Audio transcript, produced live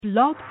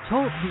Blog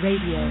Talk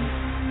Radio.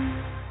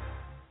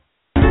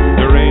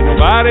 There ain't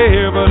nobody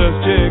here but us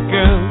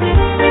chickens.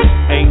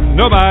 Ain't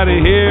nobody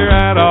here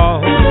at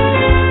all.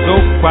 So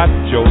quiet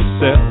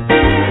yourself.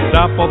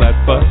 Stop all that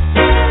fuss.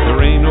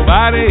 There ain't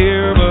nobody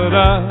here but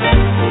us.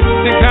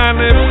 And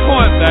kindly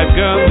point that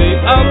gun the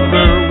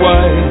other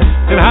way.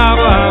 And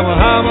hobble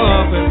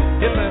up and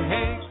hit the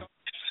hay.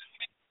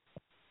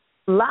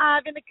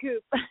 Live in the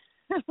coop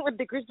with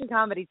the Christian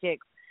Comedy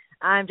Chicks.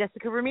 I'm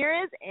Jessica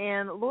Ramirez,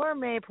 and Laura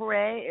Mae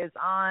Poirier is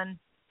on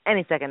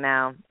any second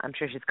now. I'm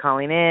sure she's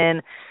calling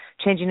in,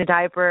 changing a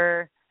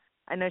diaper.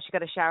 I know she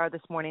got a shower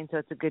this morning, so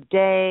it's a good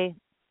day.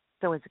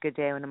 It's always a good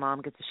day when a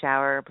mom gets a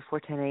shower before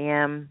 10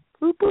 a.m.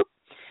 Boop, boop.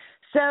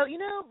 So,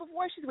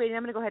 before she's waiting,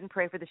 I'm going to go ahead and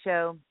pray for the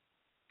show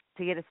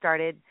to get it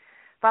started.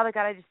 Father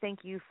God, I just thank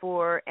you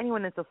for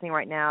anyone that's listening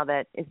right now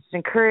that is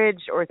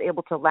encouraged or is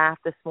able to laugh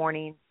this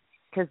morning,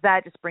 because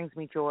that just brings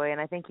me joy. And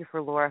I thank you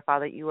for Laura,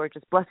 Father, that you are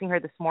just blessing her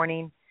this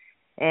morning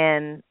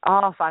and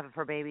all 5 of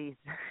her babies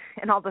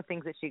and all the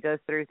things that she goes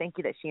through. Thank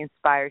you that she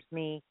inspires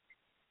me.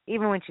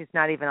 Even when she's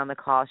not even on the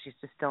call, she's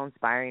just still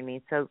inspiring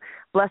me. So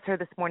bless her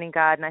this morning,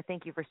 God, and I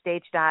thank you for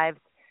stage dives,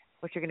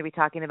 which you're going to be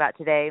talking about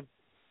today,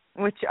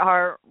 which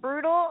are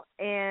brutal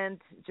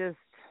and just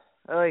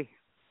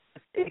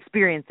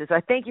experiences. So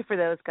I thank you for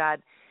those,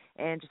 God,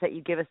 and just that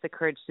you give us the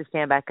courage to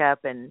stand back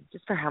up and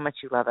just for how much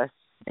you love us.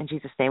 In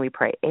Jesus' name we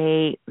pray.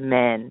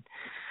 Amen.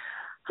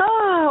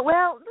 Oh,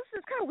 well, this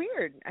is kind of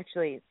weird,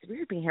 actually. It's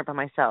weird being here by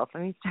myself.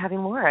 I'm used to having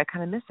Laura. I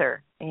kind of miss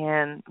her,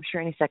 and I'm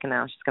sure any second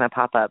now she's going to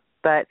pop up.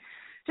 But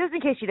just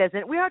in case she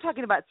doesn't, we are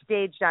talking about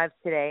stage dives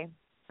today,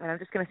 and I'm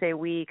just going to say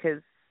we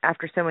because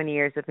after so many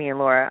years of me and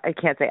Laura, I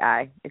can't say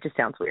I. It just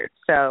sounds weird.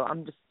 So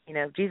I'm just,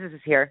 Jesus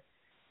is here,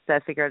 so I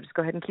figure I'll just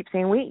go ahead and keep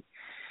saying we.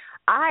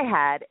 I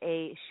had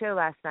a show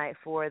last night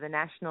for the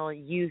National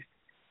Youth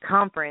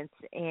Conference,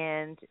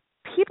 and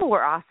people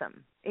were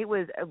awesome. It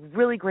was a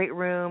really great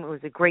room. It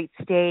was a great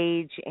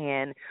stage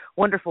and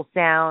wonderful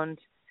sound.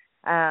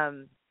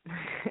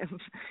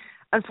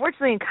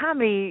 Unfortunately, in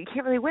comedy, you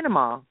can't really win them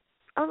all.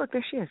 Oh, look,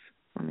 there she is.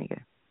 Let me go.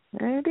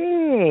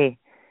 Hey,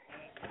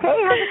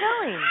 how's it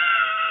going?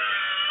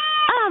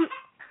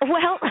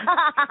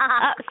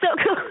 So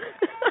cool.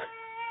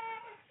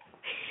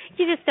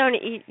 You just don't,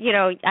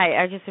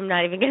 I just am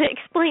not even going to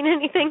explain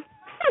anything.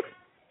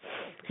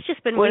 It's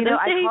just been one of those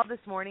days. I called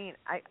this morning.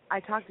 I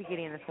talked to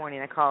Gideon this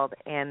morning. I called,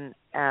 and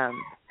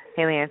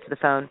Haley answered the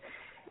phone.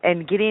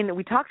 And Gideon,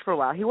 we talked for a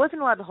while. He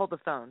wasn't allowed to hold the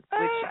phone,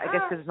 which I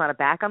guess because there's not a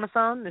back on the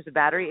phone. There's a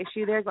battery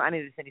issue there. So I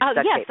need to send you duct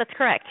tape. Yes, that's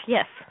correct.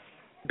 Yes.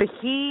 But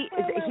he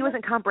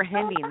wasn't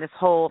comprehending this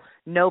whole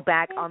no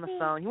back on the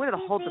phone. He wanted to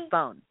hold the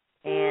phone.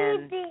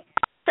 And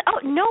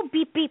no,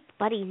 beep, beep,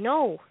 buddy,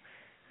 no.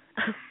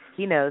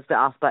 He knows the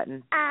off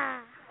button.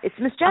 It's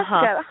Miss Jessica.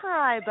 Uh-huh.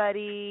 Hi,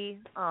 buddy.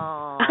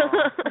 Aw.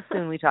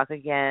 Soon we talk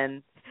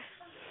again.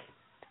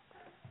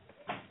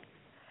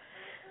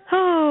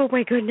 Oh,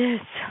 my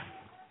goodness.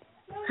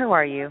 How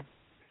are you?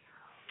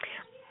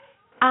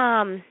 You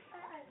want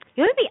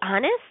to be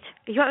honest?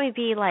 You want me to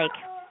be like,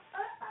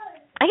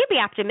 I can be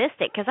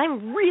optimistic because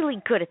I'm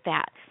really good at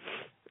that.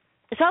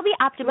 So I'll be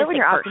optimistic. When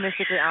you're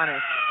optimistically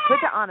honest.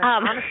 Put the honestly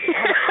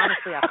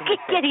optimistic.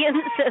 Gideon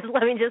says,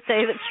 let me just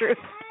say the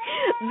truth.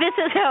 This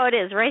is how it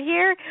is right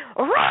here.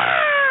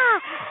 Rah!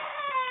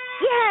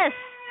 Yes.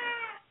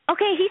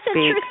 Okay, he said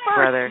Speak, truth first.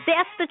 brother.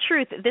 That's the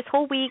truth. This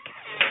whole week,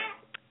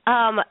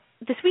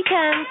 this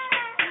weekend.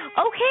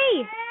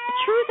 Okay,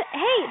 truth.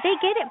 Hey, they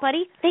get it,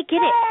 buddy. They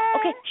get it.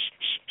 Okay,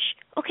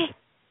 shh. Okay,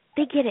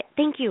 they get it.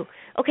 Thank you.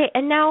 Okay,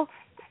 and now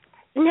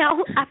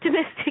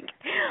optimistic.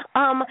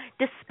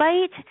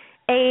 Despite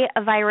a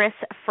virus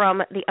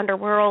from the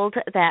underworld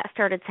that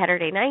started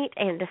Saturday night,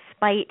 and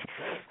despite,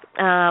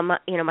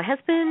 my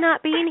husband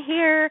not being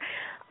here,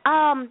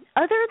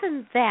 other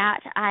than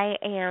that, I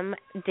am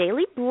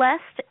daily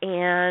blessed,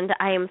 and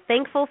I am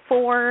thankful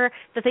for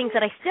the things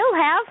that I still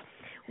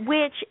have,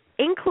 which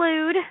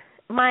include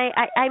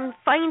I'm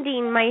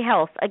finding my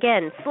health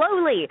again,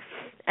 slowly,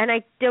 and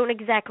I don't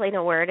exactly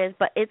know where it is,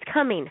 but it's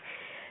coming.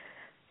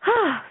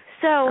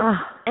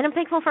 And I'm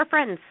thankful for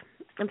friends.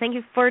 I'm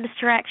thankful for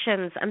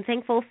distractions. I'm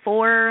thankful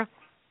for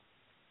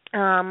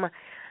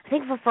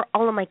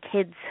all of my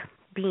kids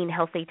being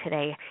healthy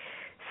today.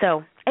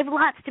 So I have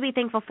lots to be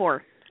thankful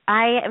for.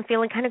 I am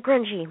feeling kind of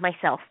grungy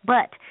myself,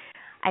 but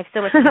I have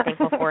so much to be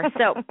thankful for.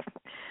 So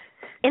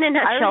in a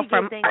nutshell,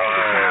 from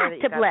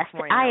to blessed,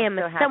 I am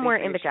somewhere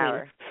in between.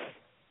 Shower.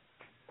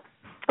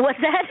 What's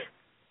that?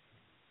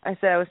 I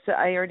said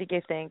I already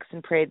gave thanks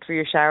and prayed for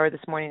your shower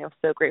this morning. I'm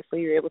so grateful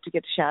you were able to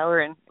get a shower,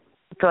 and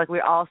I feel like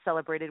we all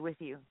celebrated with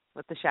you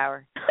with the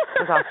shower.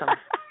 It was awesome.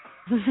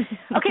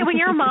 Okay, when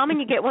you're a mom and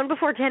you get one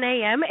before 10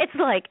 a.m., it's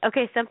like,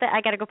 okay, something,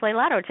 I got to go play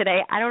lotto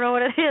today. I don't know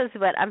what it is,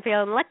 but I'm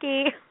feeling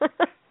lucky.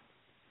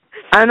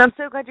 And I'm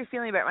so glad you're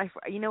feeling better.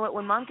 You know what?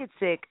 When Mom gets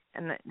sick,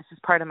 and this is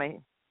part of my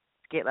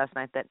skit last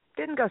night that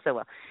didn't go so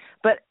well,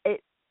 but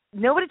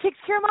nobody takes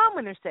care of Mom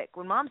when they're sick.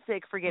 When Mom's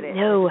sick, forget it.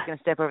 No. She's going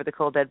to step over the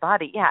cold, dead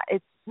body. Yeah,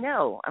 it's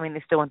no. I mean,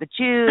 they still want the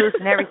juice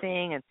and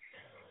everything, and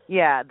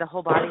Yeah, the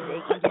whole body's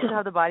aching. Do you still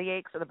have the body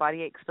aches? Are the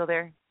body aches still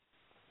there?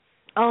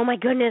 Oh, my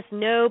goodness,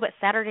 no, but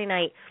Saturday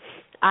night,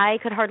 I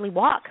could hardly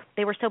walk.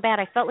 They were so bad.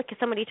 I felt like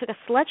somebody took a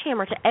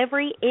sledgehammer to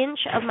every inch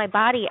of my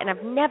body, and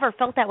I've never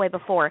felt that way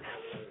before.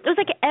 It was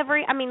like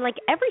every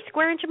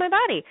square inch of my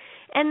body.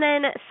 And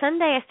then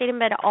Sunday, I stayed in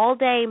bed all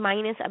day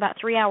minus about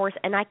 3 hours,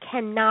 and I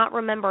cannot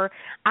remember.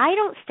 I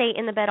don't stay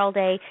in the bed all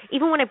day,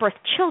 even when I birth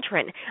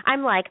children.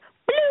 I'm like,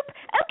 bloop,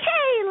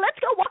 okay, let's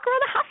go walk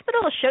around the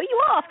hospital, show you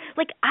off.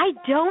 Like, I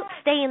don't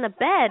stay in the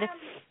bed.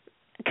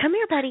 Come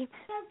here, buddy.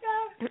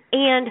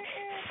 And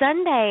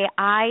Sunday,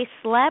 I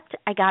slept,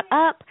 I got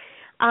up,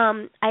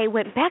 I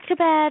went back to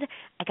bed,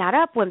 I got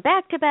up, went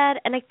back to bed,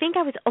 and I think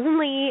I was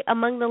only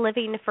among the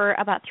living for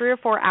about 3 or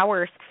 4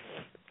 hours,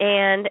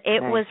 and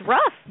it was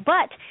rough,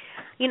 but,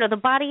 you know, the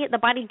body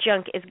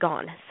junk is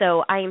gone,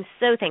 so I am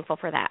so thankful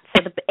for that.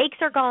 So the aches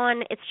are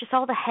gone, it's just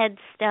all the head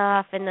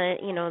stuff and the,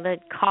 you know, the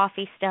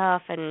coffee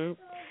stuff and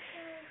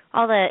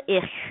all the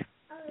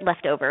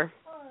left over.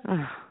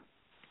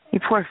 You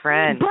poor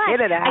friend. But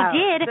get it out. I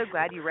did. I'm so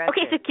glad you rested.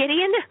 Okay, so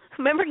Gideon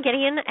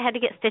had to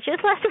get stitches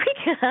last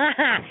week?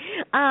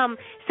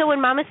 So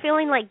when Mom is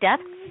feeling like death,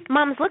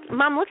 Mom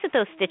looks at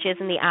those stitches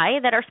in the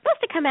eye that are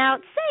supposed to come out,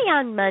 say,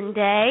 on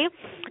Monday,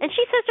 and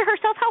she says to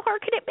herself, how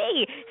hard could it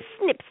be?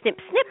 Snip, snip,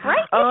 snip,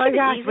 right? Oh, my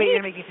gosh, wait, you're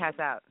going to make me pass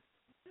out.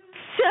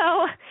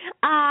 So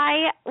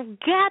I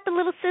got the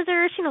little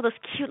scissors, you know, those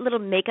cute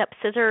little makeup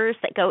scissors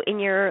that go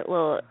in your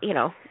little, you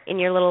know, in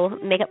your little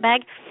makeup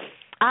bag.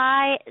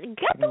 I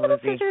got the little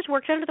scissors,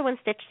 worked under the one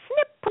stitch,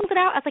 snip, pulled it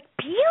out. I was like,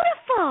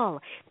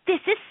 beautiful. This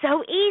is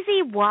so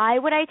easy. Why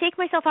would I take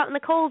myself out in the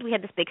cold? We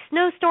had this big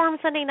snowstorm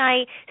Sunday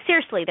night.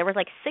 Seriously, there was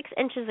like 6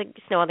 inches of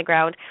snow on the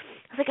ground.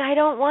 I was like, I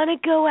don't want to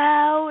go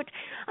out.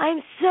 I'm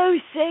so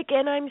sick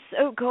and I'm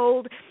so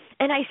cold.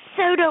 And I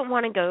so don't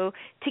want to go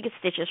to get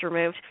stitches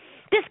removed.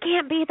 This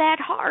can't be that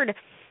hard.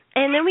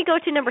 And then we go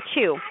to number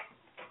 2.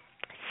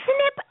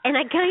 Snip, and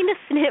I kind of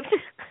snipped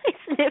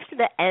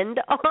the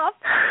end off,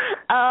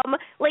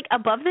 like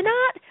above the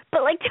knot,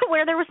 but like to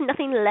where there was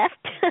nothing left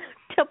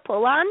to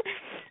pull on.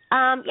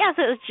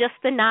 So it was just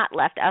the knot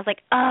left. I was like,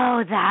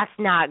 oh, that's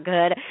not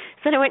good.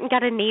 So then I went and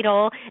got a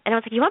needle, and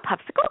I was like, you want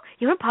popsicle?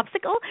 You want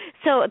popsicle?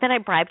 So then I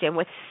bribed him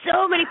with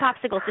so many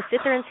popsicles to sit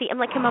there and see. I'm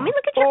like, can Mommy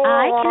look at your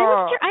eye? Can I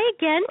look at your eye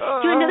again?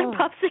 Do another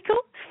popsicle?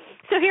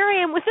 So here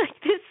I am with like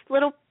this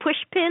little push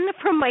pin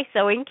from my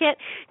sewing kit,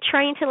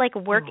 trying to like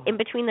work in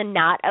between the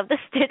knot of the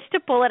stitch to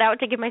pull it out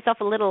to give myself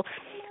a little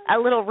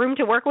room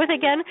to work with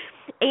again.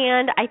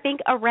 And I think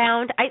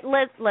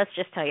let's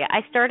just tell you,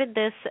 I started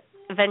this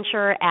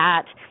venture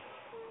at,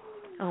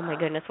 oh my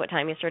goodness, what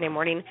time yesterday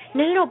morning?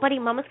 No, buddy,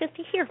 Mama's gonna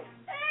stay here.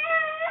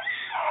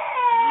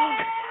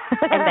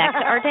 And back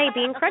to our day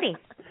being cruddy.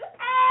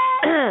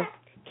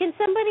 Can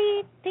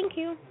somebody? Thank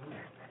you.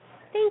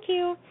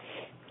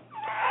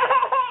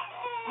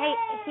 Hey,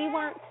 he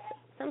wants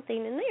something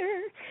in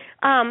there.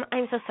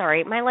 I'm so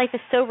sorry. My life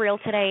is so real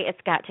today. It's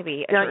got to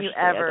be. Don't you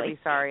ever ugly. be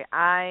sorry.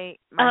 My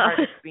heart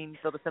is being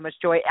filled with so much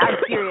joy. I'm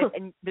serious,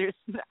 and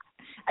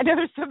I know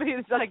there's somebody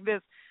that's like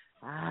this.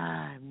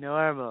 I'm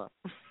normal.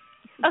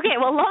 Okay,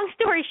 well, long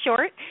story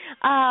short,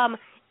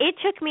 it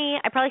took me.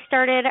 I probably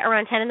started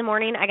around 10 in the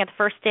morning. I got the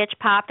first stitch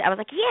popped. I was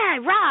like, yeah,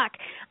 I rock.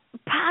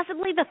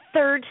 Possibly the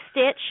third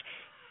stitch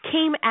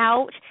came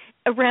out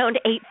around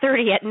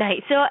 8:30 at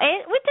night. So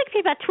it would take me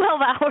about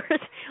 12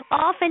 hours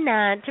off and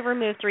on to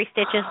remove 3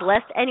 stitches,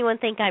 lest anyone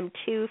think I'm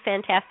too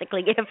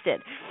fantastically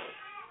gifted.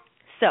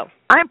 So,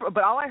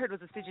 but all I heard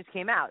was the stitches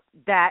came out.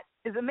 That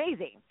is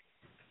amazing.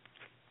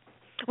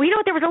 Well, you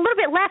know what? There was a little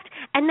bit left,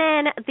 and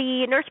then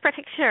the nurse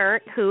practitioner,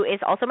 who is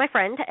also my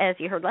friend, as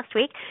you heard last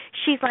week,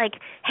 she's like,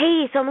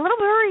 hey, so I'm a little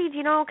worried,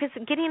 you know, because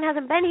Gideon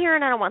hasn't been here,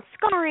 and I don't want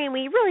scarring.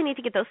 We really need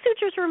to get those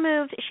sutures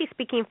removed. She's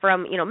speaking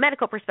from, you know,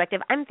 medical perspective.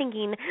 I'm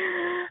thinking,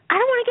 I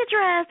don't want to get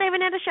dressed. I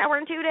haven't had a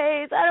shower in 2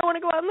 days. I don't want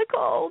to go out in the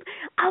cold.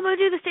 I'm going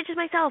to do the stitches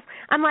myself.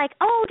 I'm like,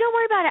 oh, don't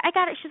worry about it. I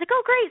got it. She's like,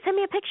 oh, great. Send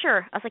me a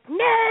picture. I was like,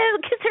 no,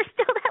 because there's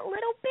still that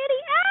little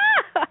bitty.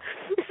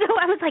 So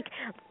I was like,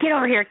 get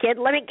over here,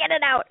 kid. Let me get it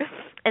out.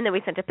 And then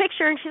we sent a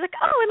picture, and she's like,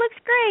 oh, it looks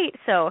great.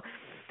 So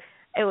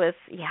it was,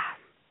 yeah.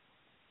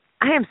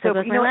 I am so,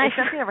 you know, if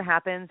something ever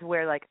happens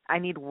where, like, I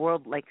need you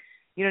know what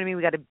I mean?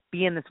 We got to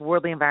be in this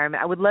worldly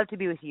environment. I would love to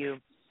be with you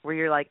where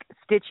you're, like,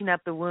 stitching up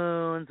the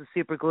wounds with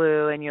super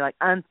glue, and you're, like,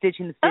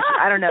 unstitching the stitches.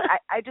 I don't know.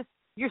 I just,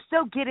 you're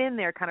so get in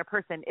there kind of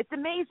person. It's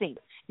amazing.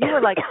 You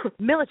are, like,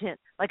 militant,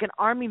 like an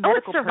army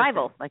medical it's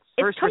survival. person. Like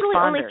first it's totally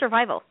responder. only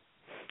survival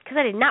because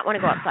I did not want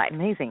to go outside.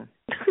 Amazing.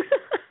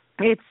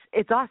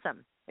 It's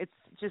awesome. It's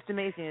just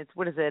amazing. It's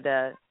what is it?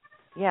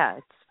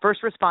 It's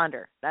first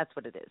responder. That's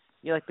what it is.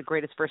 You're like the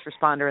greatest first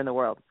responder in the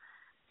world.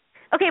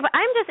 Okay, but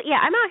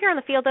I'm out here on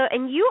the field though,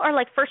 and you are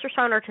like first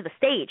responder to the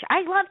stage.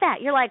 I love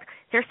that. You're like,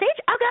 is there a stage?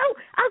 I'll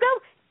go.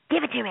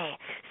 Give it to me.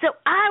 So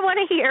I want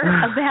to hear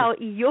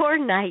about your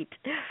night.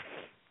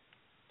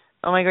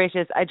 Oh my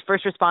gracious! I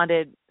first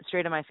responded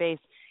straight in my face.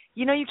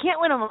 You know, you can't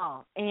win them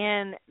all,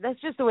 and that's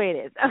just the way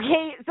it is.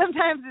 Okay,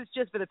 sometimes it's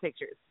just for the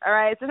pictures. All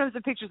right, sometimes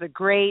the pictures are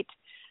great.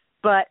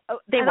 But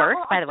they were,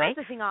 by the I'll way. start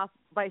this thing off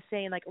by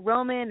saying, like,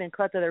 Roman and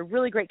Cleta, they're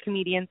really great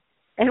comedians.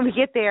 And we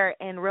get there,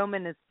 and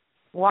Roman is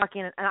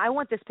walking, and I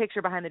want this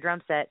picture behind the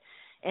drum set.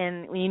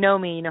 And when you know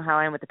me, you know how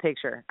I am with the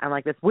picture. I'm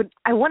like this.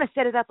 I want to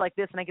set it up like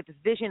this, and I get this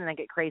vision, and I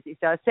get crazy.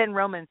 So I was sending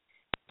Roman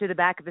to the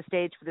back of the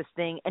stage for this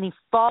thing, and he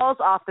falls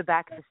off the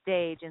back of the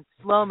stage in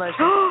slow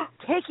motion,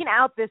 taking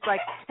out this, like,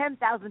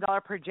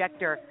 $10,000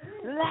 projector.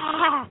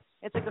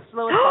 It's like the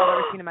slowest fall I've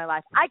ever seen in my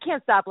life. I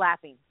can't stop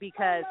laughing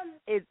because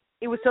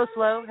it was so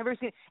slow. I've ever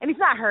seen it. And he's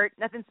not hurt.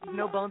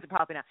 No bones are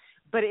popping out.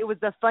 But it was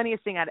the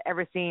funniest thing I'd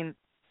ever seen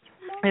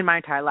in my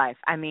entire life.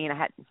 I mean, I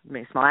had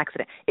a small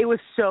accident. It was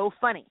so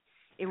funny.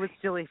 It was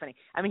silly funny.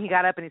 I mean, he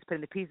got up and he's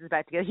putting the pieces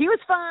back together. He was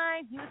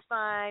fine.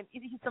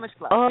 He's so much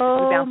fun.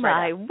 Oh,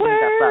 my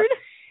word.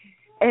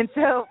 And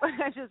so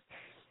I just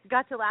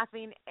got to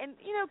laughing. And,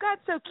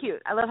 God's so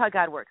cute. I love how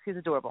God works. He's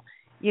adorable.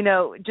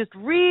 Just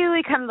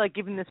really kind of like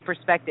giving this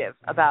perspective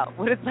about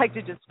what it's like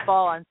to just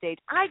fall on stage.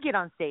 I get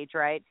on stage,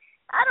 right?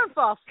 I don't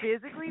fall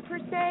physically per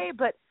se,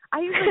 but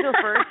I usually go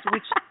first,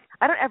 which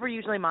I don't ever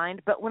usually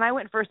mind. But when I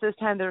went first this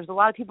time, there was a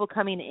lot of people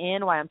coming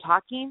in while I'm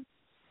talking.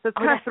 So it's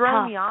kind of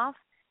throwing me off.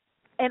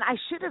 And I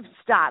should have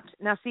stopped.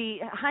 Now, see,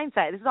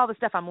 hindsight, this is all the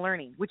stuff I'm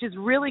learning, which is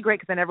really great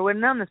because I never would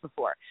have known this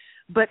before.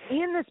 But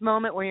in this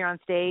moment where you're on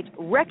stage,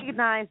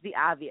 recognize the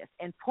obvious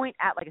and point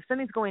at, like, if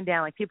something's going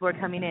down, like people are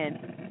coming in,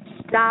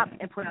 stop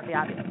and point out the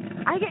obvious.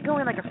 I get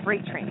going like a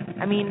freight train.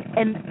 I mean,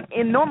 and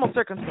in normal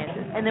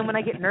circumstances. And then when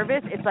I get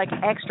nervous, it's like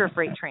extra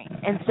freight train.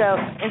 And so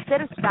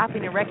instead of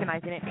stopping and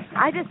recognizing it,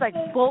 I just, like,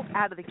 bolt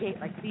out of the gate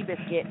like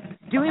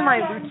Seabiscuit, doing my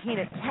routine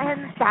at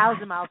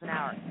 10,000 miles an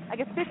hour.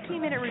 Like a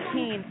 15-minute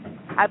routine,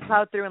 I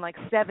plowed through in like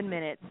 7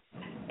 minutes.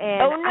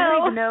 And oh, no. I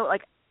don't even know,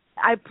 like,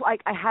 I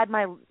had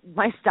my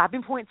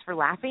stopping points for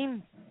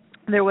laughing.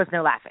 There was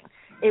no laughing.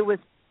 It was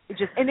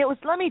just, and it was,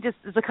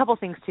 there's a couple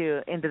things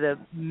too into the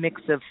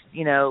mix of,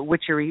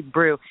 witchery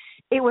brew.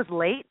 It was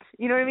late,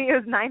 you know what I mean? It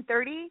was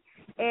 9:30,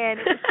 and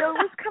so it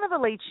was kind of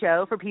a late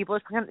show for people.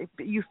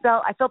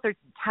 I felt their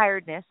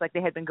tiredness, like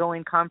they had been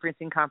going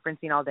conferencing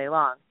all day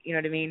long, you know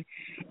what I mean?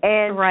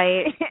 And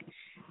right.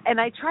 And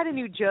I tried a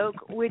new joke,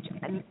 which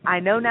I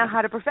know now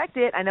how to perfect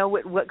it. I know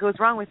what goes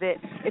wrong with it.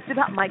 It's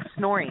about Mike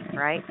snoring,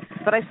 right?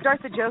 But I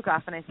start the joke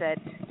off and I said,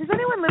 does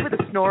anyone live with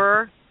a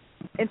snorer?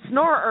 And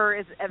snorer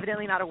is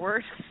evidently not a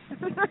word.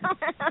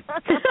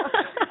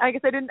 I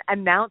guess I didn't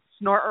announce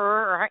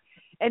snorer. Right?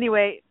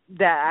 Anyway,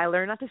 that I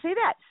learned not to say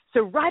that.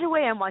 So right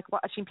away I'm like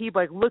watching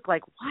people like look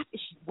like,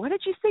 what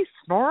did you say,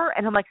 snorer?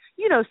 And I'm like,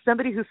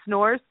 somebody who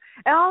snores.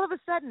 And all of a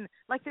sudden,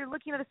 like they're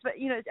looking at a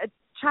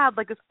child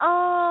like this,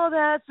 oh,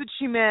 that's what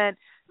she meant.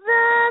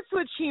 That's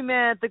what she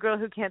meant, the girl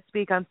who can't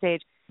speak on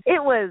stage.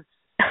 It was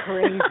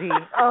crazy.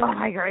 Oh,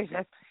 my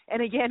gracious.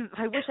 And again,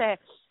 I wish I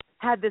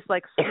had this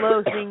like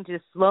slow thing to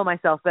slow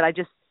myself, but I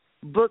just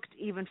booked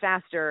even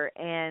faster.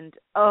 And,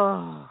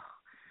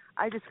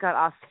 I just got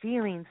off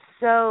feeling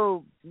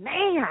so,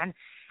 man.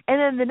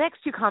 And then the next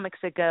two comics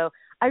that go,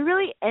 I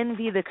really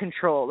envy the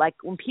control. Like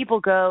when people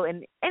go,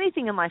 and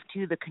anything in life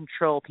too, the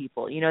control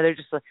people, they're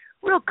just like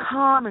real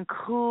calm and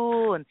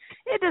cool, and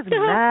it doesn't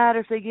matter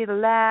if they get a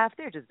laugh.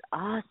 They're just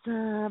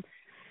awesome.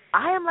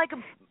 I am like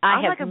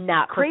I'm like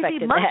a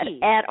crazy monkey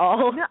at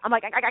all. I'm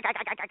like,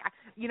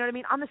 you know what I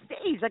mean, on the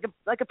stage,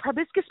 like a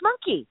proboscis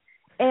monkey.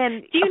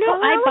 And do you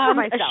know I bombed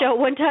a show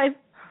one time?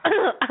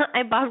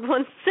 I bombed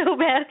one so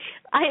bad.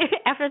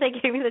 After they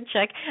gave me the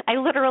check, I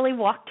literally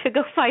walked to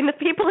go find the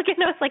people again.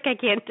 I was like, I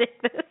can't do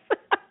this.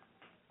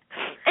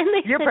 And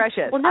You're said,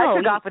 precious. Well, no, I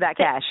took off with that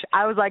cash.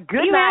 I was like,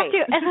 good you night.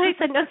 You have to. And I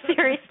said, no,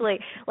 seriously.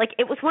 Like,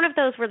 it was one of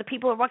those where the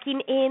people are walking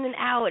in and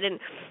out, and,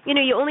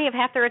 you only have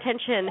half their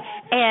attention,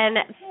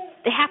 and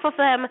half of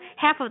the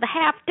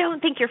half don't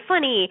think you're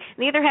funny,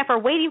 and the other half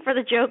are waiting for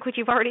the joke, which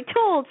you've already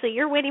told, so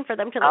you're waiting for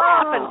them to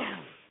laugh, and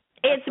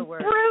it's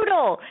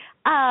brutal.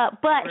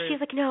 But she's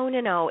like,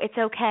 no, it's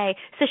okay.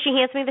 So she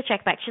hands me the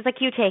check back. She's like,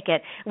 you take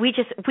it. We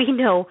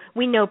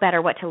know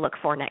better what to look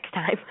for next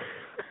time.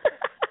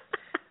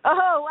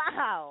 Oh,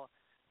 wow.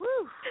 Woo.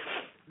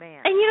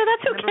 Man. And,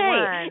 that's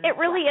okay. It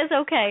really is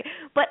okay.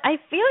 But I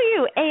feel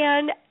you.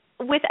 And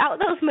without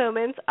those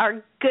moments,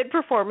 our good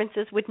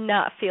performances would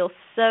not feel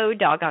so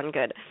doggone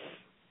good.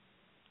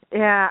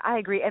 Yeah, I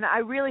agree. And I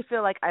really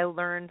feel like I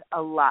learned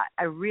a lot.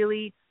 I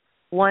really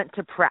want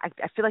to practice.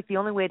 I feel like the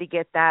only way to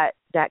get that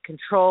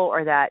control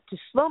or that to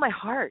slow my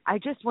heart, I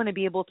just want to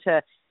be able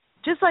to,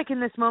 just like in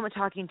this moment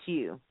talking to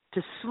you,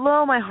 to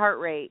slow my heart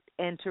rate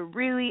and to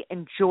really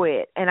enjoy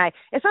it. And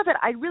it's not that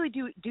I really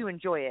do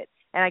enjoy it.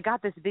 And I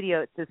got this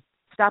video to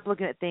stop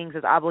looking at things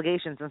as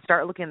obligations and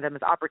start looking at them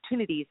as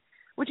opportunities,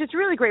 which is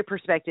really great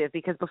perspective,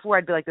 because before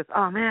I'd be like this,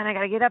 oh man, I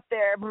got to get up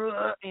there. You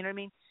know what I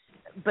mean?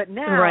 But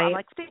now I'm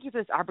like, thank you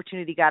for this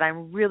opportunity, God.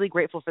 I'm really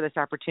grateful for this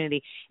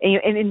opportunity.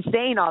 And in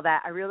saying all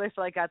that, I really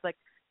feel like God's like,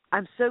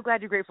 I'm so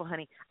glad you're grateful,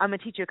 honey. I'm going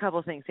to teach you a couple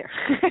of things here.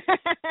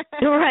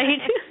 Right.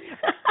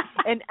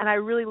 And I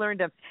really learned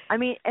them. I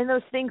mean, and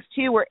those things,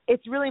 too, where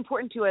it's really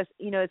important to us,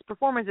 as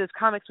performers, as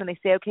comics, when they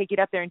say, okay, get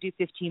up there and do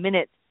 15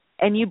 minutes,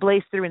 and you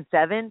blaze through in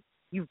 7,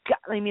 you've got,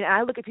 I mean,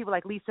 I look at people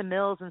like Lisa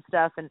Mills and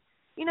stuff, and,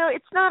 you know,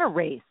 it's not a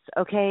race,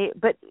 okay?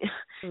 But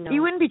No.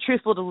 you wouldn't be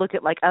truthful to look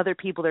at, like, other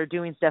people that are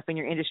doing stuff in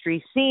your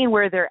industry, seeing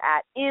where they're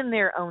at in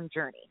their own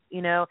journey,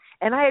 you know?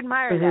 And I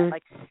admire that,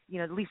 like, you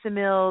know, Lisa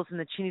Mills and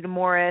the Chinita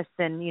Morris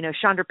and, you know,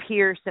 Chandra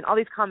Pierce and all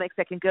these comics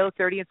that can go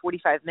 30 and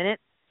 45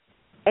 minutes.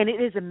 And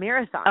it is a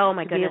marathon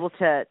to be able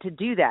to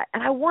do that.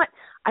 And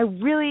I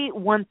really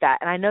want that.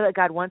 And I know that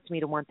God wants me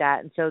to want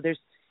that. And so there's,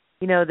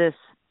 you know, this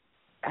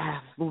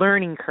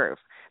learning curve.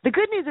 The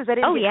good news is I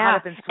didn't get caught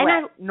up in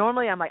sweat.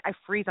 Normally I'm like, I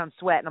freeze on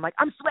sweat. And I'm like,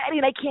 I'm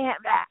sweating. I can't.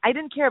 I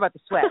didn't care about the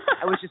sweat.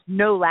 I was just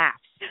no laughs.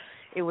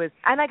 It was,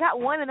 and I got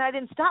one and I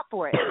didn't stop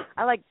for it.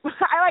 I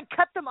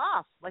cut them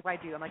off like I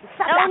do. I'm like,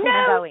 stop laughing,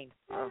 I'm going.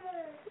 Oh.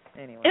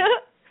 Anyway.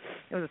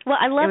 Well,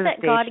 I love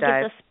that God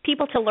gives us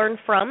people to learn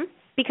from,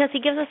 because he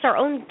gives us our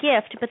own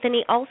gift, but then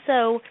he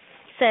also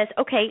says,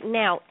 okay,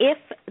 now, if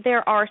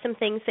there are some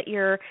things that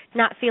you're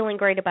not feeling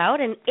great about,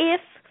 and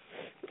if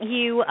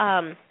you're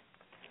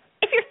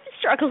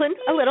struggling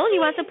a little and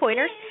you want some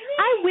pointers,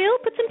 I will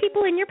put some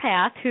people in your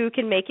path who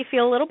can make you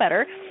feel a little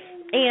better.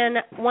 And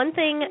one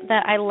thing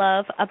that I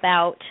love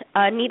about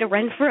Nita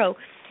Renfro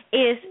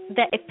is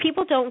that if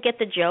people don't get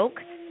the joke,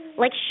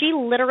 like, she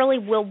literally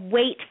will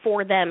wait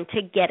for them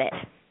to get it.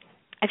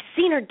 I've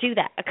seen her do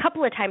that a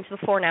couple of times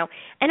before now,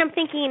 and I'm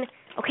thinking,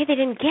 okay, they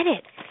didn't get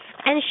it.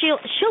 And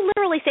she'll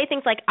literally say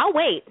things like, I'll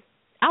wait,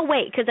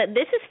 because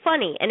this is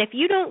funny, and if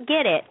you don't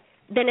get it,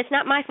 then it's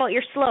not my fault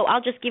you're slow.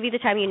 I'll just give you the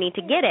time you need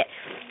to get it.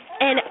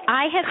 And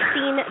I have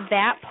seen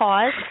that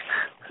pause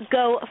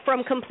go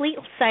from complete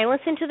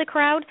silence into the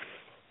crowd,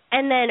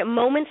 and then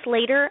moments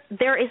later,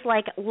 there is,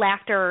 like,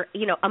 laughter,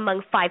 you know,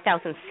 among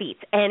 5,000 seats.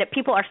 And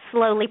people are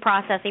slowly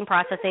processing,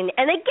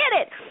 and they get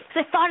it. So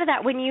I thought of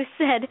that when you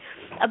said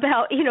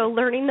about, you know,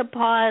 learning the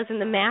pause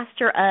and the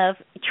master of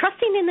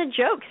trusting in the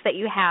jokes that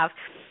you have.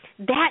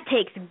 That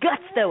takes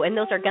guts, though, and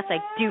those are guts I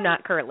do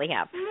not currently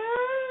have.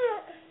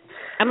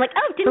 I'm like,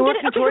 oh, didn't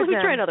get it? Okay, let me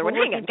try another one.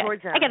 Hang on, guys.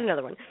 I got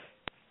another one.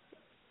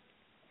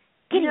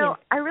 You know,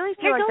 I really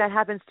feel like that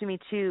happens to me,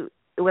 too.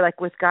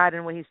 Like with God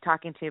and what he's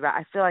talking to me about,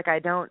 I feel like I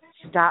don't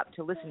stop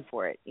to listen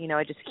for it. You know,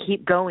 I just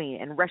keep going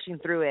and rushing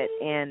through it.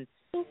 And,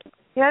 you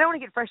know, I don't want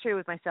to get frustrated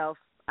with myself.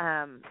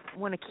 I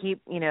want to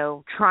keep, you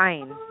know,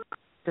 trying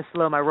to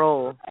slow my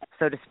roll,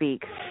 so to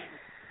speak.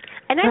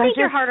 And I think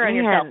you're harder on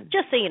yourself,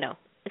 just so you know.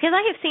 Because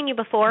I have seen you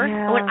before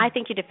when I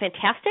think you did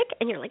fantastic,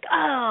 and you're like,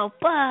 oh,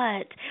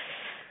 but.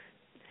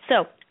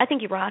 So I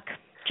think you rock.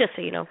 Just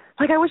so you know.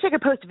 Like, I wish I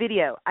could post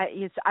video.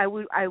 I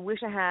wish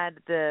I had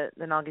the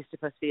knowledge to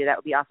post video. That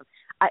would be awesome.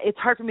 It's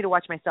hard for me to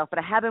watch myself, but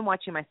I have been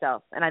watching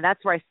myself, and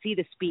that's where I see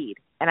the speed.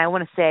 And I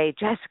want to say,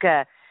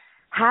 Jessica,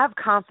 have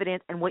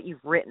confidence in what you've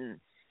written.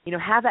 You know,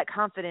 have that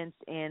confidence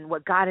in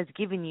what God has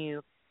given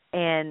you,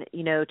 and,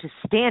 you know, to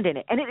stand in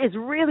it. And it is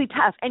really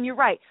tough. And you're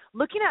right.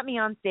 Looking at me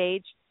on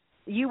stage,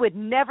 you would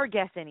never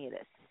guess any of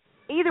this.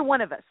 Either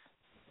one of us.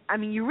 I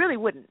mean, you really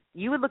wouldn't.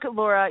 You would look at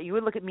Laura, you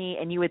would look at me,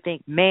 and you would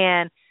think,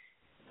 man,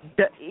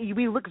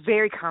 we look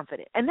very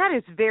confident, and that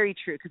is very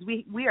true, because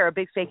we are a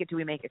big fake it till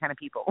we make it kind of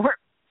people.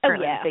 We're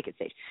fake it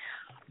stage.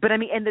 But I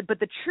mean, but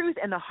the truth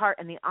and the heart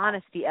and the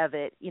honesty of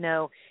it, you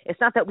know,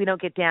 it's not that we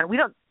don't get down. We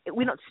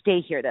don't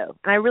stay here though,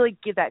 and I really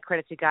give that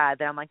credit to God.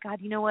 That I'm like, God,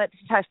 you know what? This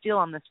is how I feel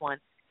on this one.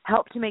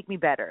 Help to make me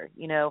better.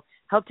 You know,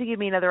 help to give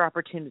me another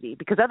opportunity,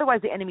 because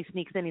otherwise the enemy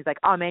sneaks in. He's like,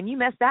 oh man, you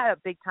messed that up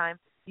big time.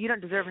 You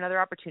don't deserve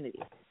another opportunity.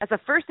 That's the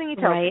first thing he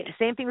tells me.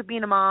 The same thing with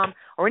being a mom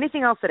or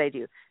anything else that I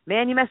do.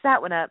 Man, you messed that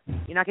one up.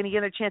 You're not going to get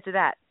another chance of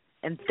that.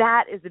 And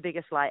that is the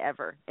biggest lie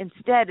ever.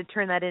 Instead, to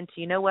turn that into,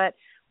 you know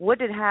what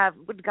did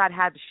God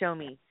have to show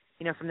me,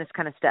 you know, from this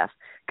kind of stuff?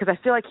 Because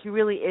I feel like he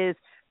really is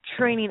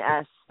training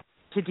us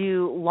to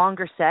do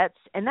longer sets,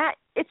 and that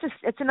it's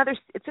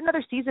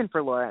another season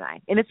for Laura and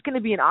I, and it's going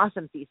to be an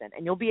awesome season.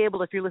 And you'll be able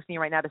to, if you're listening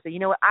right now, to say, you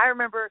know what, I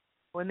remember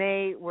when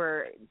they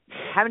were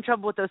having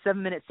trouble with those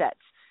 7-minute sets.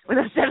 When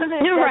those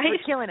 7-minute sets were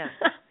killing them,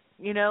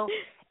 you know,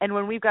 and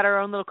when we've got our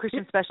own little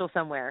Christian special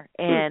somewhere,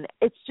 and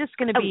it's just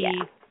going to be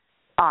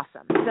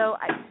awesome. So,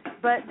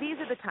 but these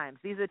are the times.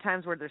 These are the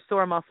times where there's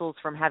sore muscles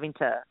from having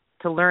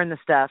to learn the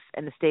stuff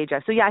and the stage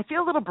dive. So yeah, I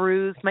feel a little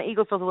bruised. My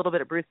ego feels a little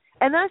bit bruised.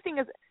 And the other thing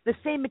is the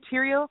same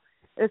material.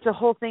 It's a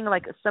whole thing.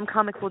 Like, some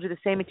comics will do the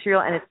same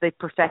material, and they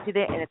perfected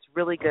it, and it's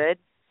really good.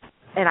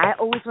 And I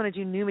always want to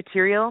do new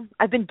material.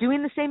 I've been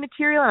doing the same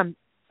material. I'm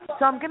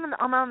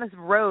on this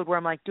road where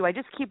I'm like, do I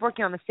just keep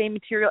working on the same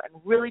material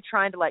and really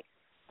trying to, like,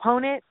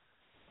 hone it?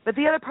 But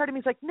the other part of me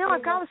is like, no,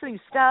 I've got all this new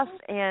stuff,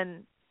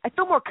 and I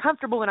feel more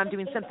comfortable when I'm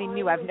doing something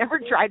new I've never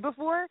tried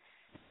before,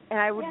 and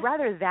I would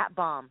rather that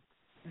bomb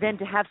than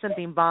to have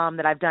something bomb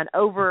that I've done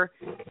over,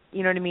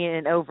 you know what I mean,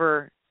 and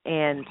over,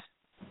 and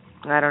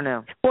I don't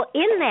know. Well,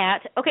 in that,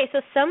 okay, so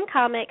some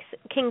comics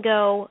can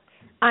go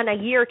on a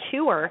year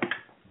tour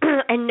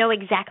and know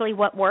exactly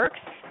what works,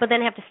 but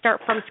then have to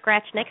start from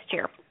scratch next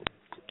year.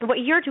 What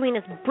you're doing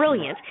is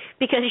brilliant,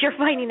 because you're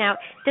finding out,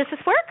 does this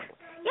work?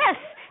 Yes.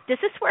 Does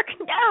this work?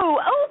 No.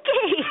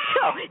 Okay.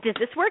 So, does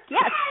this work?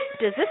 Yes.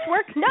 Does this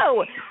work?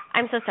 No.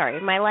 I'm so sorry.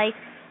 My life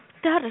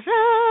Da da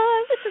da.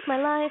 This is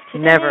my life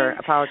today. Never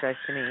apologize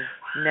to me.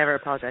 Never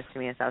apologize to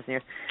me in 1,000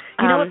 years.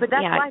 You know what? But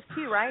that's life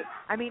too, right?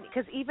 I mean,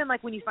 because even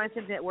like when you find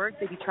something that works,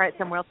 if you try it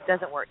somewhere else, it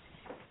doesn't work.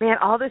 Man,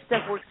 all this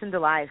stuff works into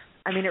life.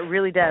 I mean, it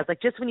really does.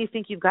 Like just when you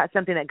think you've got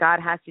something that God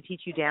has to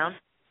teach you down,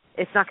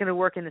 it's not going to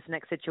work in this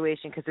next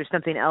situation because there's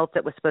something else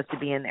that was supposed to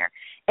be in there.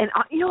 And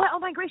you know what? Oh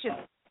my gracious!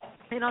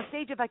 And on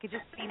stage, if I could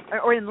just be,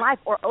 or in life,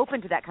 or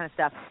open to that kind of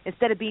stuff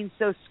instead of being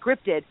so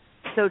scripted,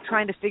 so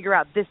trying to figure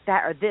out this,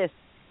 that, or this.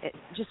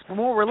 Just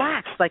more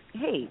relaxed, like,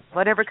 hey,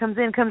 whatever comes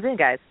in,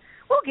 guys.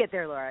 We'll get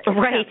there, Laura. It's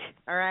right.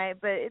 All right,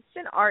 but it's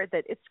an art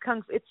that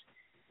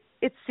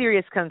it's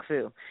serious kung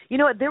fu. You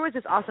know what? There was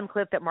this awesome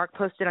clip that Mark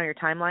posted on your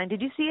timeline. Did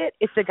you see it?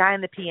 It's the guy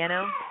in the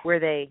piano where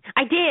they.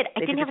 I did. I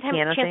didn't have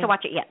a chance to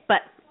watch it yet,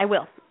 but I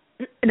will.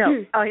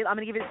 No, I'm going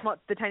to give you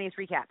the tiniest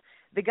recap.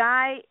 The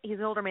guy, he's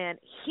an older man.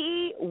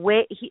 He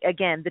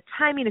again, the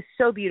timing is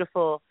so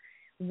beautiful.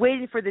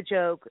 Waiting for the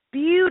joke,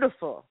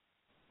 beautiful.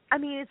 I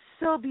mean, it's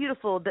so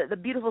beautiful. The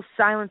beautiful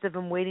silence of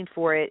him waiting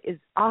for it is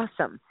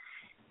awesome.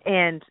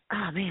 And,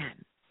 oh, man,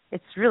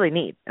 it's really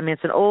neat. I mean,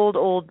 it's an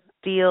old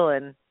deal,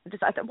 and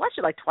I watched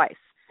it like twice.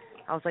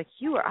 I was like,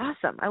 you are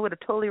awesome. I would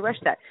have totally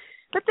rushed that.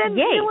 But then,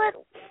 you know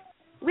what?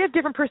 We have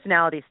different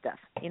personality stuff,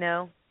 you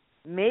know?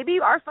 Maybe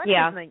our fun is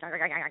something. I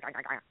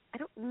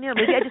don't know.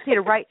 Maybe I just need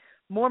to write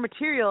more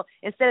material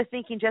instead of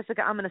thinking,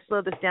 Jessica, I'm going to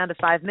slow this down to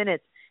 5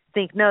 minutes.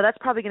 Think, no, that's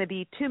probably going to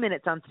be 2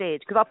 minutes on stage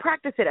because I'll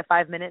practice it at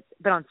 5 minutes,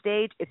 but on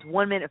stage it's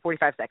 1 minute and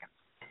 45 seconds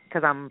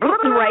because I'm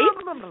right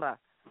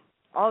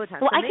all the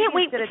time. Well, so I can't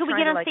wait until we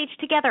get on stage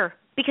together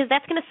because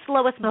that's going to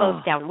slow us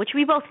both down, which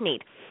we both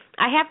need.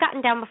 I have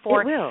gotten down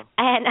before, it will.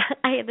 And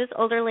I had this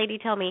older lady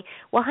tell me,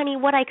 well, honey,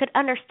 what I could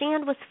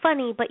understand was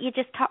funny, but you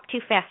just talk too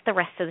fast the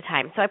rest of the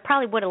time. So I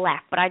probably would have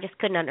laughed, but I just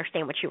couldn't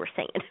understand what you were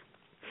saying.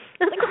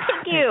 I was like, well,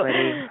 thank you.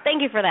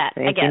 Thank you for that,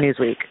 I guess. Thank you,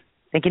 Newsweek.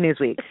 Thank you,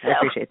 Newsweek. I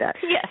appreciate that.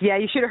 Yes. Yeah,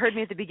 you should have heard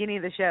me at the beginning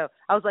of the show.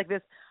 I was like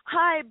this,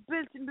 hi,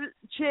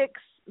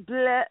 chicks,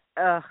 blah.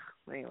 Ugh.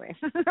 Anyway.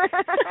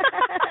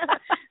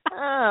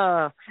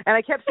 Oh. And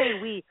I kept saying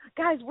we.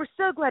 Guys, we're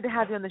so glad to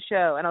have you on the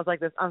show. And I was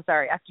like this, I'm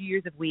sorry, after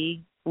years of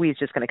we is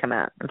just going to come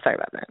out. I'm sorry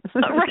about that.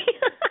 Right.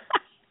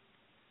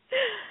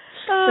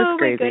 Oh,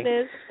 my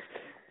goodness.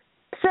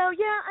 So,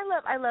 yeah,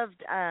 I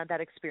loved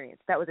that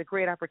experience. That was a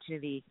great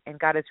opportunity, and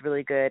God is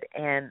really good.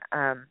 And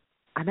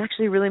I'm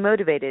actually really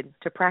motivated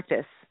to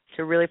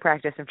really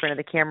practice in front of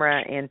the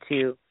camera and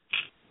to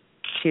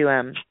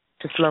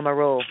slow my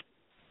roll.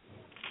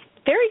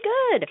 Very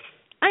good.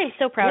 I am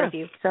so proud of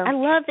you. So, I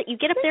love that you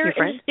get up there and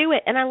just do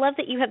it, and I love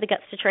that you have the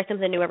guts to try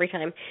something new every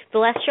time. The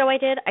last show I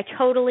did, I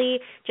totally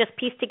just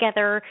pieced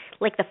together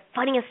like the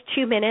funniest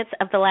 2 minutes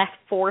of the last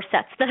 4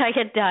 sets that I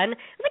had done. I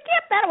was like,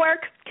 yep, that'll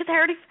work, because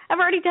I've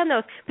already done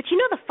those. But you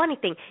know the funny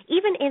thing,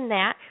 even in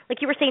that,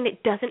 like you were saying,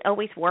 it doesn't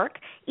always work.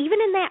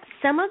 Even in that,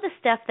 some of the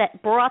stuff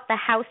that brought the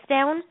house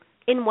down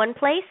in one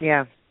place,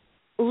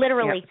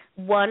 literally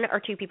 1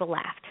 or 2 people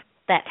laughed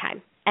that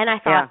time. And I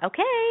thought,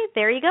 okay,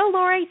 there you go,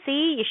 Lori.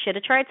 See, you should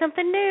have tried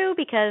something new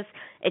because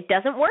it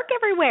doesn't work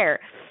everywhere.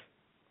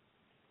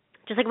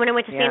 Just like when I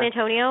went to San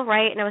Antonio,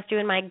 right, and I was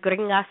doing my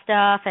gringa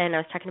stuff, and I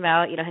was talking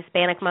about,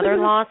 Hispanic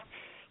mother-in-laws,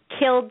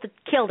 killed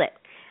it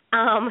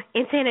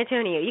in San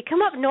Antonio. You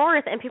come up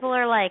north, and people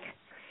are like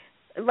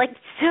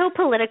so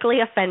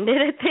politically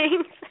offended at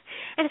things.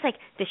 And it's like,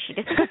 does she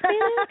just speak Spanish?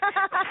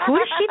 Who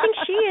does she think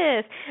she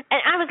is? And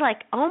I was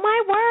like, oh,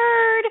 my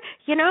word.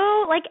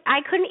 I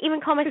couldn't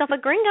even call myself a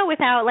gringo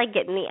without,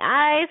 getting the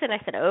eyes. And I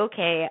said,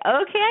 okay,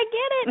 I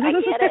get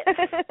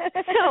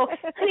it. So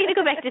I need to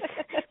go back to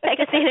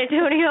San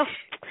Antonio.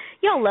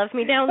 Y'all love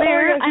me down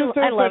there.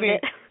 I love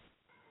it.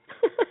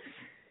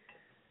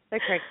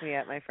 That cracks me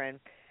up, my friend.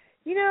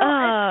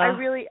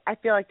 I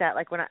feel like that.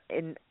 Like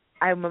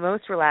I'm the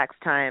most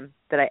relaxed time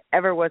that I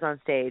ever was on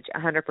stage,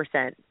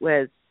 100%,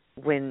 was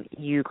when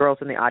you girls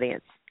in the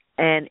audience.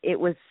 And I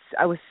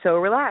was so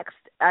relaxed.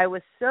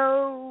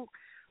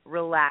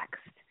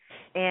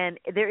 And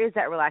there is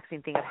that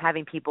relaxing thing of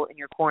having people in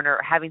your corner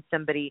or having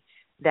somebody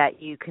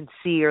that you can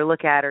see or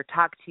look at or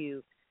talk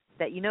to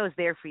that you know is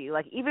there for you.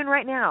 Like even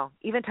right now,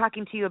 even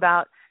talking to you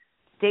about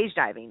stage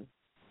diving,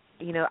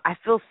 I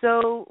feel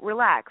so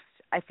relaxed.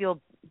 I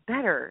feel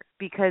better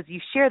because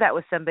you share that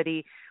with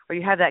somebody or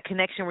you have that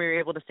connection where you're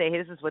able to say, hey,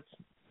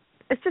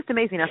 it's just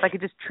amazing. If I could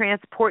just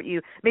transport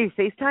you, maybe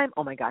FaceTime.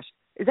 Oh, my gosh.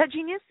 Is that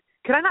genius?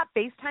 Could I not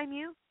FaceTime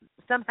you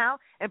somehow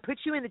and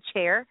put you in the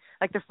chair,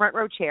 like the front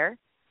row chair?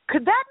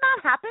 Could that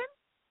not happen?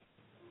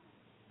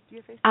 Do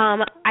you have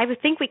FaceTime? I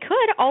would think we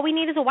could. All we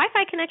need is a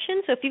Wi-Fi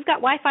connection. So if you've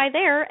got Wi-Fi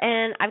there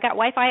and I've got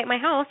Wi-Fi at my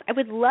house, I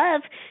would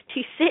love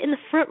to sit in the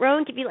front row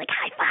and give you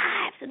high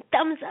fives and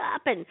thumbs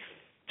up and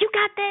you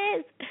got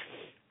this.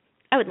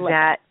 I would love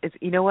that.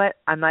 You know what?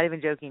 I'm not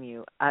even joking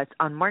you. It's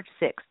on March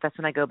 6th. That's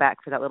when I go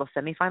back for that little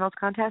semifinals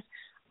contest.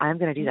 I'm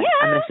going to do that.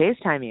 Yeah. I'm going to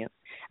FaceTime you.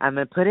 I'm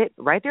going to put it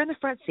right there in the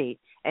front seat,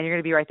 and you're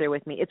going to be right there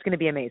with me. It's going to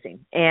be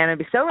amazing. And I'll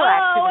be so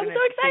relaxed. Oh, I'm so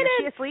excited. Say, is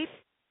she asleep?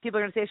 People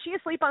are going to say, is she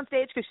asleep on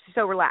stage because she's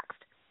so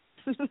relaxed?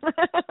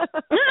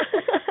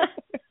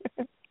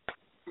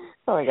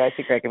 Oh my gosh,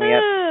 you're cracking me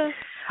up.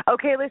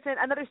 Okay, listen,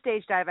 another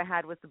stage dive I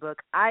had was the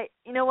book.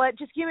 You know what?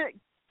 Just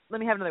let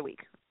me have another week.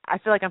 I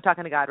feel like I'm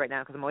talking to God right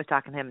now because I'm always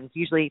talking to him. And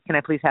usually, can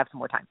I please have some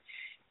more time?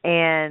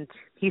 And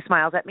he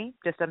smiles at me,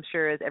 just I'm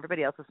sure as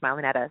everybody else is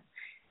smiling at us,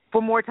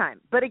 for more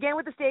time. But again,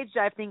 with the stage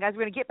dive thing, guys,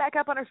 we're going to get back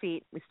up on our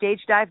feet. We stage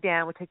dive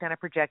down. We take down a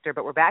projector,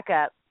 but we're back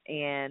up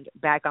and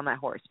back on that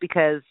horse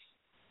because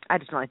I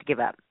just don't like to give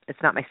up.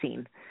 It's not my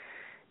scene.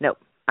 Nope.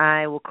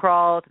 I will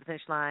crawl to the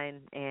finish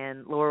line,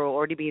 and Laura will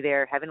already be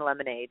there having a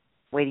lemonade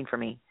waiting for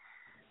me.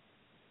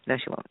 No,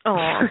 she won't.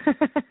 Oh.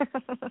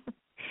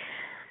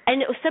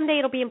 And someday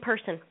it'll be in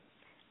person.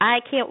 I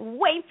can't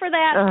wait for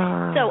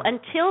that. So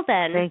until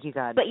then. Thank you,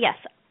 God. But yes,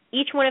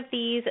 each one of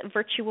these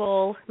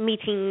virtual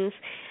meetings,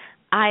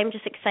 I'm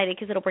just excited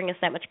because it'll bring us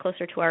that much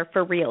closer to our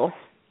for real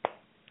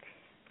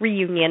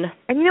reunion.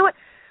 And you know what?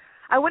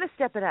 I want to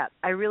step it up.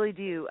 I really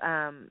do.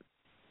 And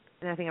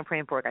I think I'm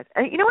praying for it, guys.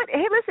 And you know what?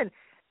 Hey, listen.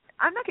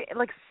 I'm not gonna,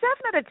 7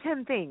 out of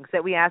 10 things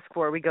that we ask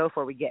for, we go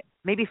for, we get.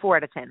 Maybe 4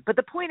 out of 10. But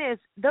the point is,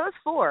 those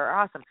 4 are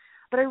awesome.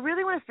 But I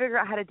really want to figure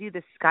out how to do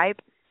this Skype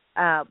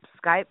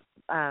podcast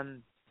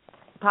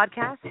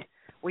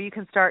where you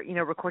can start,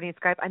 recording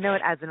Skype. I know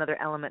it adds another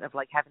element of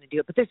having to do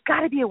it, but there's got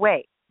to be a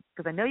way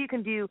because I know you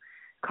can do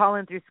call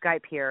in through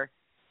Skype here.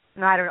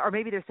 I don't know, or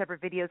maybe there's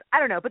separate videos. I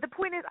don't know. But the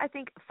point is, I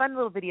think fun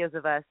little videos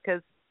of us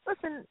because.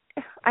 Listen,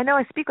 I know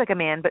I speak like a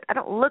man, but I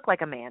don't look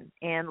like a man.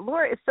 And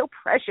Laura is so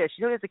precious.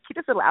 She has the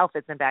cutest little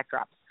outfits and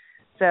backdrops.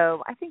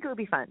 So I think it would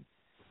be fun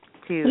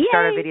to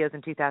start our videos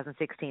in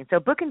 2016.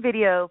 So book and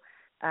video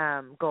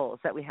goals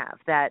that we have,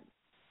 that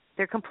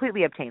they're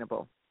completely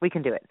obtainable. We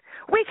can do it.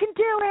 We can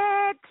do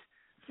it!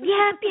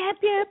 Yep.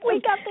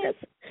 We got this.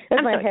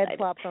 As my head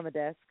flops on the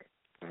desk.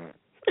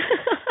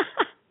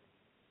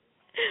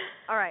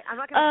 All right, I'm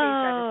not going to say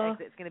this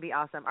exit. It's going to be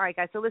awesome. All right,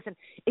 guys, so listen,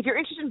 if you're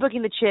interested in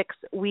booking the Chicks,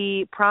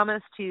 we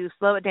promise to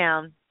slow it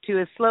down to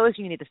as slow as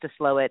you need us to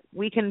slow it.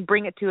 We can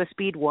bring it to a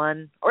speed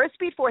 1 or a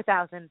speed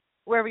 4,000,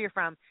 wherever you're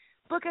from.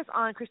 Book us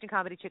on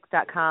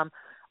ChristianComedyChicks.com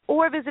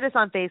or visit us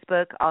on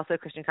Facebook, also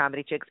Christian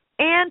Comedy Chicks,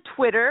 and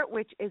Twitter,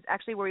 which is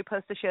actually where we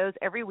post the shows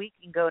every week.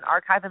 You can go and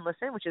archive and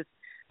listen, which is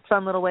a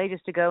fun little way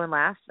just to go and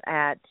laugh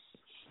at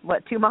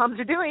what 2 moms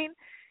are doing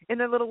in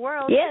their little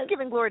world. Yes.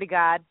 Giving glory to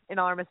God in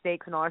all our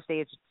mistakes and all our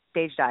stage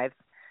dives.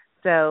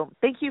 So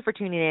thank you for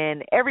tuning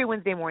in. Every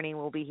Wednesday morning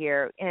we'll be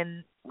here,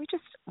 and we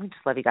just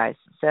love you guys.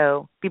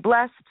 So be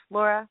blessed,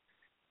 Laura.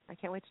 I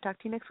can't wait to talk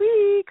to you next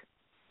week.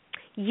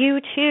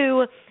 You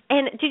too.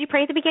 And did you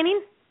pray at the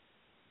beginning?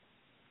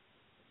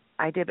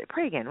 I did, but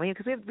pray again,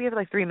 because we have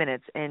 3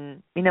 minutes,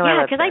 and I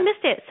yeah, because I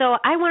missed it. So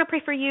I want to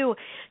pray for you,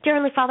 dear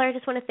Heavenly Father. I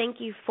just want to thank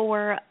you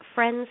for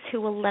friends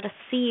who will let us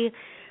see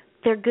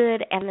their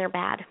good and their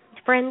bad.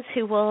 Friends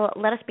who will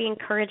let us be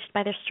encouraged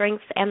by their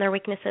strengths and their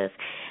weaknesses.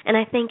 And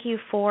I thank you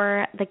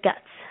for the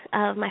guts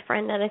of my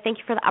friend, and I thank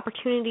you for the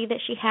opportunity that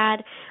she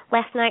had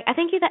last night. I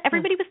thank you that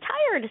everybody was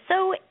tired.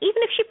 So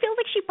even if she feels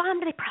like she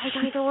bombed, they probably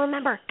don't even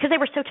remember because they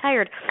were so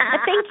tired. I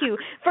thank you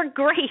for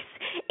grace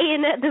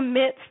in the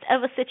midst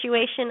of a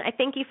situation. I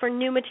thank you for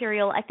new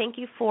material. I thank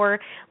you for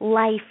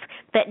life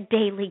that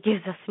daily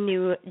gives us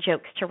new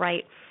jokes to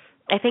write.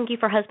 I thank you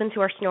for husbands who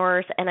are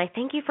snorers, and I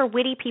thank you for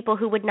witty people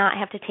who would not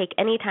have to take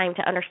any time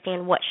to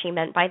understand what she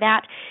meant by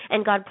that.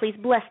 And God, please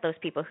bless those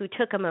people who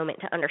took a moment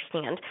to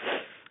understand.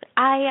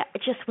 I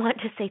just want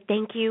to say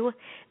thank you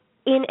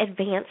in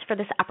advance for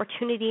this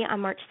opportunity on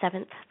March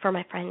 7th for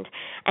my friend.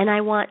 And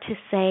I want to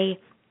say,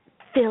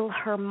 fill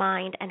her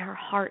mind and her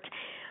heart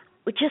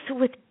just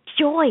with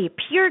joy,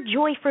 pure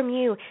joy from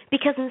you.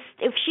 Because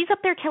if she's up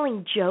there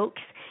telling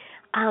jokes,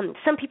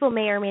 some people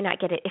may or may not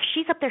get it. If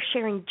she's up there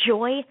sharing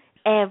joy,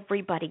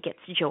 everybody gets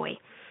joy.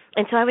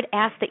 And so I would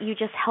ask that you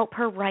just help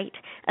her write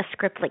a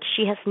script like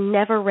she has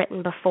never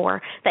written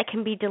before that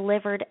can be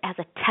delivered as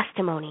a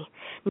testimony,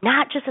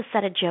 not just a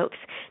set of jokes,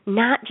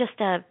 not just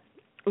her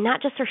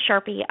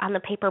Sharpie on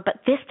the paper,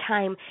 but this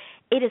time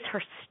it is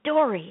her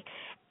story.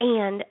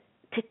 And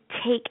to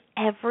take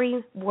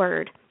every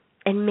word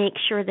and make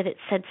sure that it's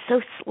said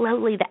so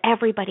slowly that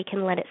everybody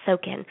can let it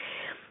soak in.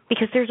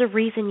 Because there's a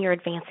reason you're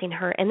advancing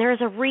her, and there is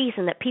a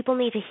reason that people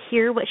need to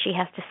hear what she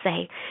has to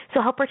say.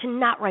 So help her to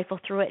not rifle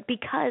through it,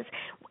 because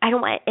I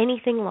don't want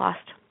anything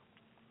lost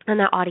in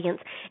that audience.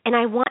 And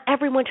I want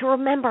everyone to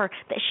remember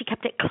that she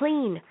kept it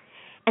clean,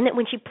 and that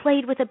when she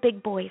played with the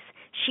big boys,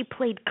 she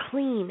played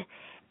clean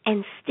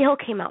and still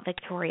came out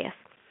victorious.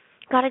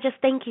 God, I just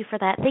thank you for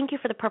that. Thank you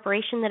for the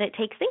preparation that it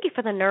takes. Thank you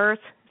for the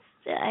nerves.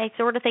 I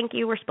sort of thank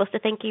you. We're supposed to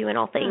thank you in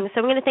all things. So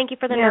I'm going to thank you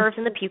for the nerves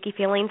and the pukey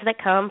feelings that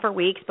come for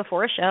weeks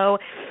before a show.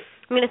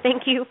 I'm going to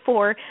thank you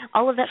for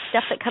all of that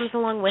stuff that comes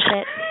along with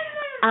it.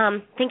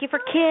 Thank you for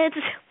kids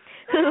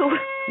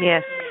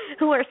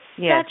who are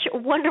such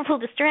wonderful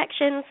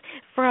distractions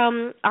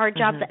from our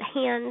jobs at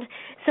hand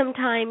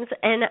sometimes.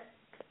 And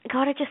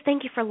God, I just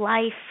thank you for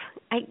life.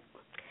 I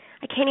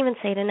can't even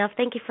say it enough.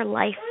 Thank you for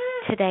life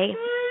today,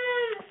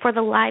 for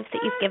the lives that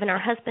you've given our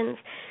husbands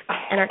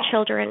and our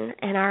children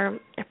and our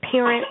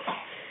parents.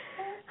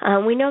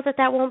 We know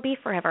that won't be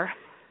forever,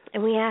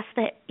 and we ask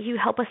that you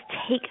help us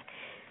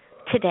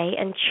today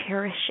and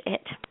cherish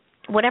it,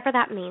 whatever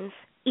that means,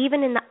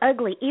 even in the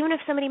ugly, even if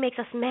somebody makes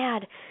us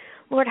mad.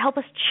 Lord, help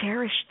us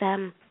cherish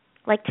them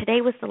like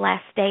today was the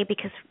last day,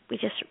 because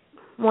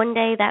one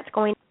day that's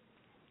going